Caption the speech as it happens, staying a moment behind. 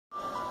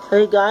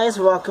Hey guys,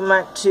 welcome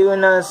back to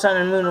another Sun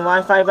and Moon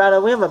Wi-Fi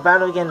battle. We have a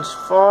battle against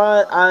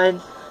Fraud.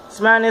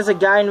 This man is a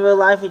guy in real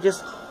life. He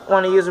just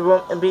want to use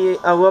be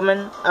a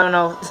woman. I don't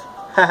know.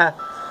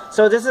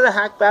 So this is a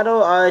hack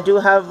battle. I do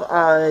have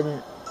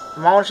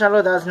Mall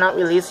Shadow that's not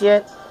released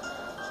yet.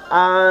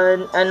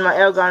 And my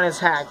airgun is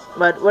hacked.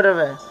 But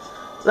whatever.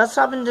 Let's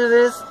hop into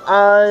this.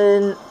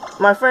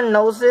 My friend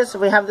knows this.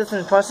 We have this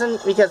in person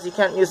because you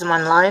can't use him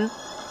online.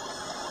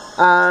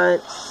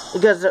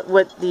 Because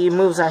with the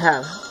moves I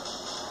have.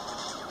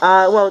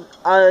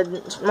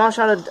 Mall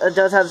Shadow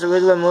does have the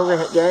regular move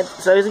I get,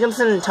 so he's gonna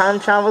send in Time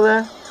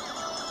Traveler.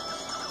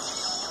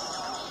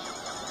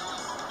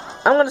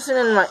 I'm gonna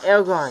send in my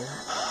Airgun,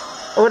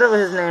 or whatever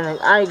his name is,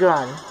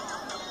 Igron.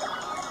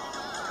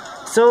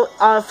 So,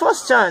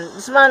 first turn,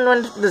 this man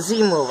went the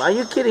Z move. Are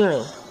you kidding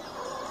me?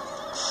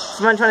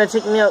 This man trying to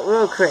take me out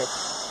real quick.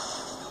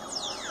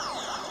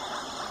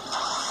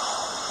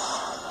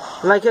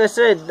 Like I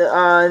said,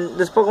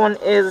 this Pokemon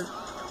is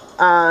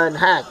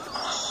hacked.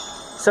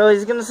 So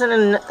he's gonna send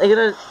in,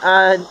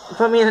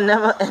 put me in a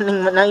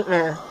never-ending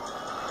nightmare.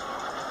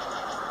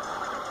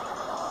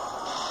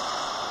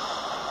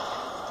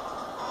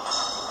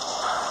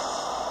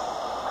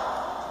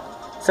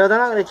 So they're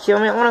not gonna kill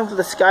me. I'm gonna go for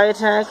the Sky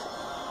Attack.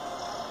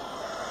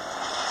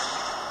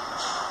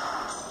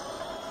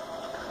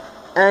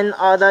 And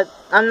that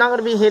I'm not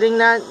gonna be hitting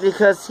that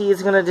because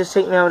he's gonna just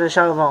take me out with a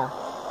Shadow Ball.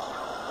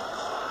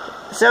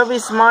 So it'll be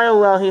smile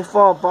while he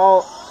throw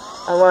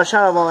a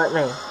Shadow Ball at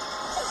me.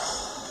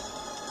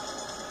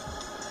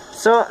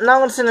 So now I'm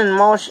going to send in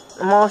Mall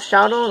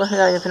Shadow, that's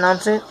how you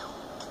pronounce it.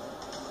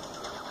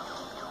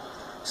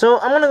 So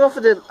I'm going to go for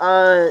the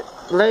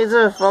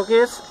Laser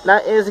Focus.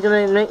 That is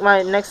going to make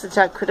my next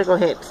attack critical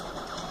hit.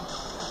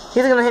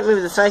 He's going to hit me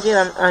with the Psychic,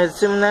 I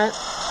assume that.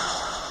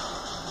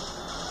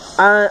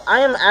 I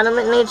am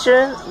Adamant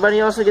Nature, but he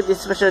also gets the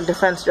special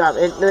defense drop.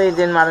 It really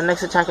didn't matter,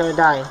 next attack I would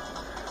die.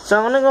 So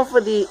I'm going to go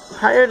for the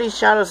Priority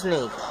Shadow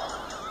Sneak.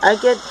 I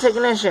get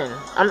Technician.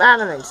 I'm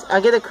Adamant.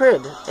 I get a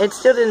crit. It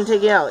still didn't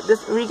take it out.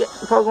 This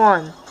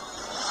Pokemon.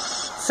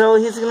 So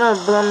he's gonna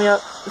blow me up.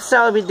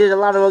 Celebi did a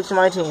lot of work to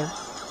my team.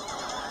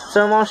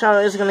 So Mall Shadow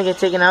is gonna get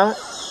taken out.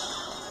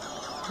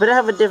 But I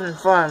have a different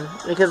form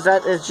because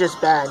that is just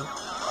bad.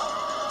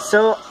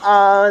 So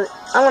I'm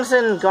gonna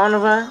send in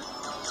Gonova.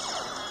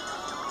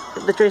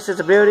 The Tracer's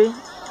ability.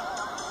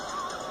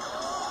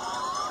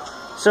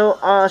 So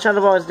Shadow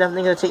Ball is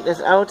definitely gonna take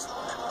this out.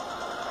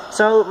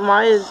 So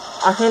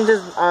I think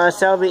this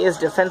Celebi is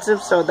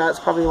defensive, so that's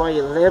probably why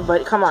you live.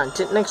 But come on,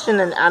 next gen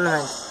and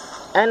Adamant,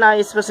 and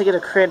you're supposed to get a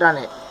crit on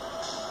it.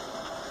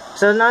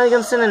 So now you're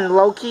gonna send in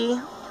Loki,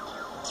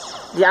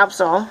 the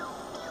Absol.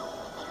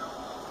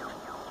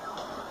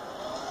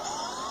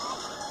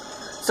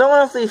 So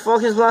one of the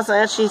Focus Blast, I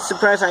actually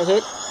surprised I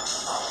hit.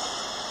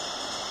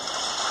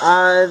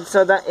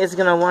 So that is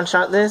gonna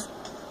one-shot this.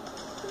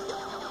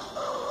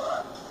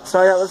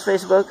 Sorry, that was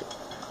Facebook.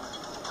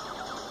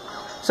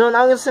 So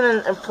now I'm going to send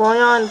in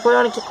Employon.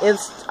 Employon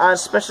is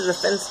special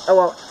defense. Oh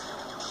well,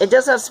 it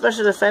does have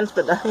special defense,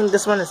 but I think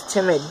this one is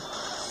timid.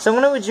 So I'm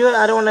going to withdraw it.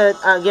 I don't want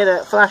to get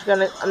a flash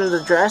gun under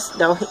the dress.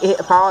 That'll hit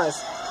powers.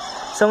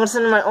 So I'm going to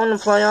send in my own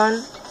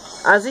Employon.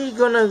 Is he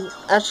going to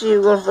actually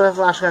go for the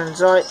flash gun?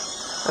 So I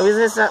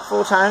resist that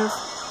 4 times.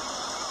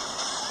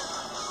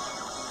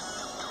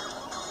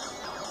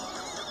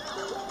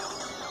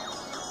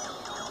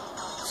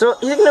 So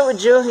he's going to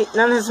withdraw.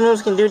 None of his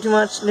moves can do too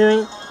much to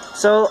me.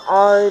 So,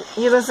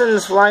 he's gonna send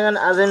this Flygon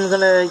as I'm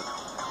gonna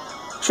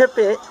trip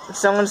it.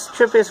 So I'm gonna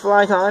trip his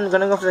Flygon. I'm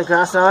gonna go for the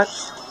Grass Knot.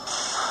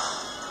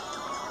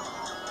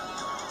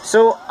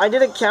 So, I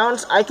did a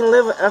count. I can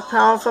live with Earth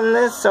Power from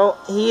this. So,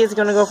 he is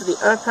gonna go for the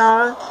Earth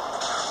Power.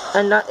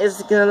 And that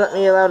is gonna let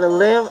me allow to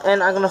live.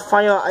 And I'm gonna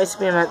fire Ice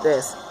Beam at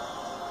this.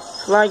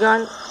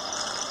 Flygon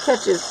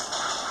catches.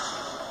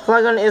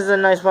 Flygon is a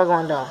nice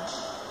Pokemon though.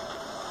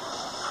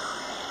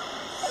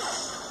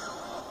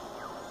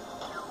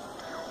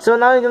 So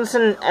now you're going to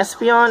send an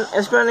Espeon.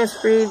 Espeon is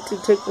free to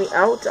take me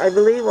out, I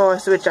believe, or I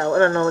switch out. I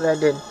don't know what I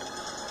did.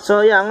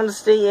 So yeah, I'm going to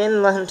stay in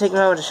and let him take me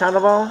out with a Shadow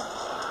Ball.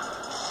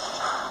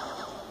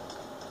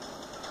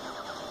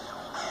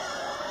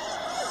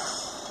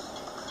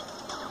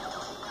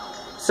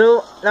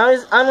 So now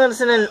I'm going to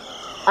send in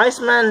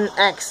Iceman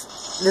X.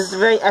 This is a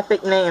very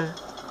epic name.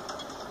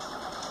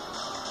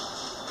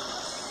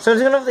 So I'm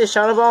just going to go for the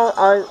Shadow Ball.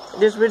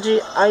 This Reggie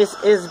Ice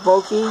is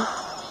bulky.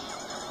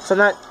 So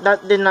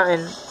that did not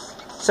end.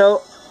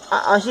 So,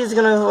 he's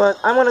gonna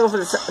I'm gonna go for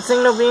the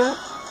Signal Beam.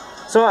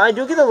 So, I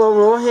do get a low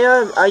roll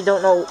here. I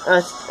don't know,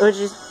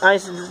 which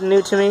Ice is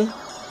new to me.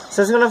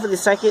 So, I'm gonna go for the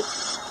Psychic.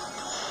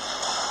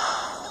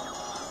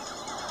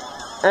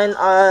 And,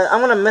 I'm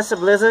gonna miss a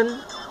Blizzard.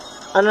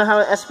 I don't know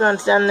how Espeon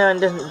standing there and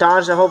just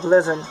dodge the whole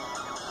Blizzard.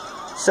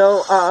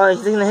 So,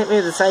 he's gonna hit me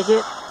with the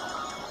Psychic.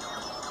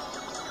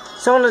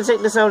 So, I'm gonna take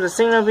this out with the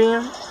Signal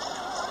Beam.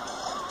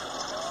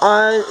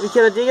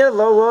 Because I did get a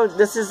low roll,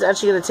 this is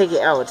actually gonna take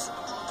it out.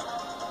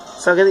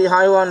 So I'll get the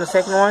high roll on the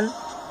second one.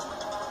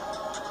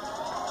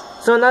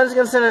 So now I'm just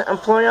going to send an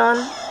Employon.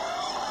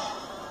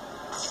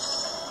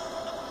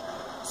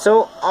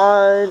 So,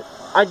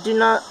 I do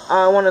not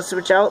want to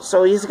switch out,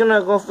 so he's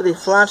gonna go for the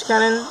flash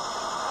cannon.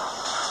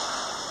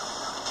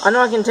 I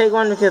know I can take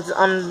one because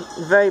I'm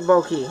very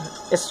bulky,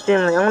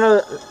 extremely. I'm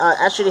gonna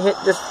actually hit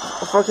this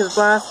focus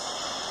blast.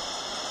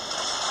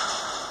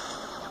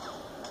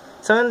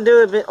 So I'm gonna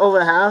do a bit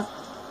over half,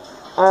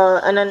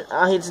 and then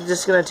he's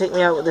just gonna take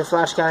me out with the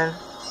flash cannon.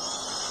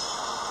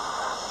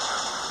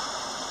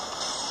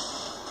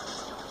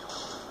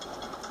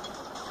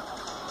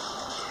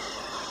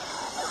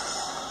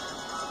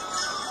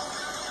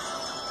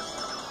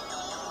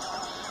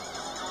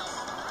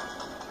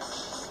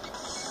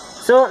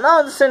 So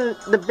now this is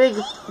the big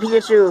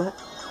Pikachu,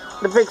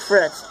 the big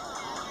threat.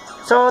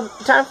 So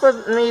time for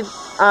me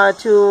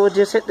to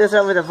just hit this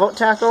up with a Volt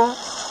Tackle.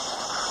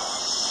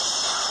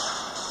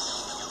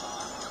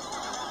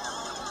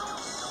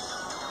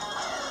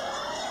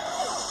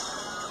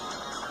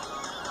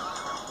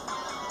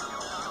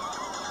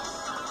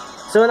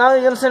 So now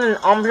you're gonna send an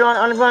Umbreon.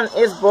 Umbreon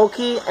is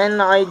bulky,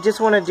 and I just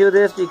want to do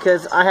this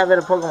because I have it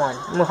a Pokemon.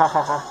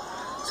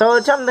 So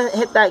it's time to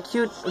hit that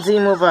cute Z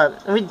move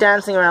up. We're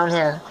dancing around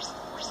here.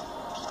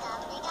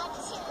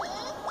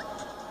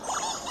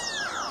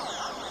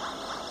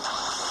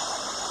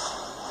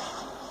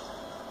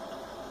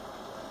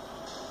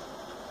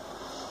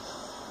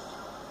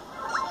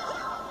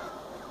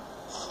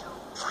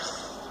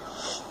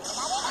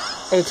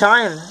 A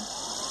time.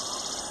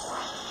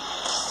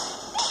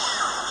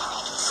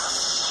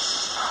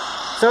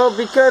 So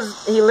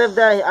because he lived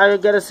there, I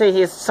gotta say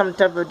he has some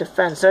type of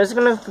defense. So he's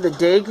gonna look for the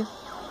dig.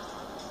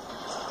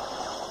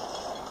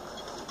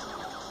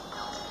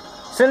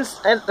 Since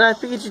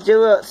Pikachu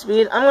did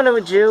speed, I'm gonna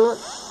withdraw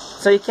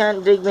so he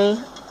can't dig me.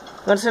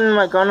 I'm gonna send him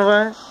my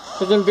Gunova.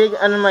 He can dig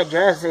under my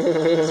dress.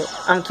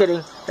 I'm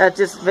kidding. That's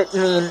just a bit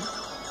mean.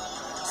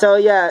 So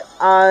yeah,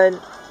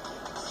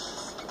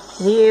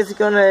 he is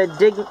gonna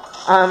dig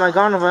my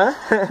Gunova.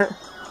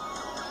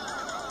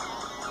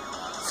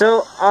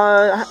 So,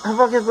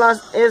 Focus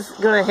Blast is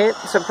gonna hit.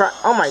 Surprise!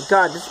 Oh my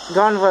God, this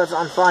Gunova is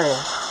on fire.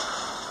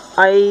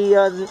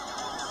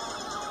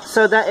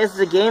 So that is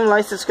the game.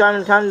 Like, subscribe,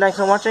 and comment. Thanks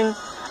for watching.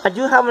 I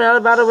do have another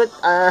battle with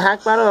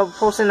hack battle. I'll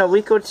post in a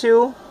week or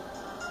two.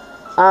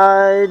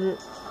 And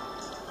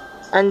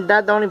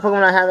that's the only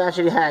Pokemon I have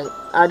actually hacked.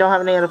 I don't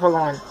have any other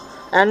Pokemon.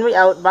 And we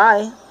out.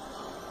 Bye.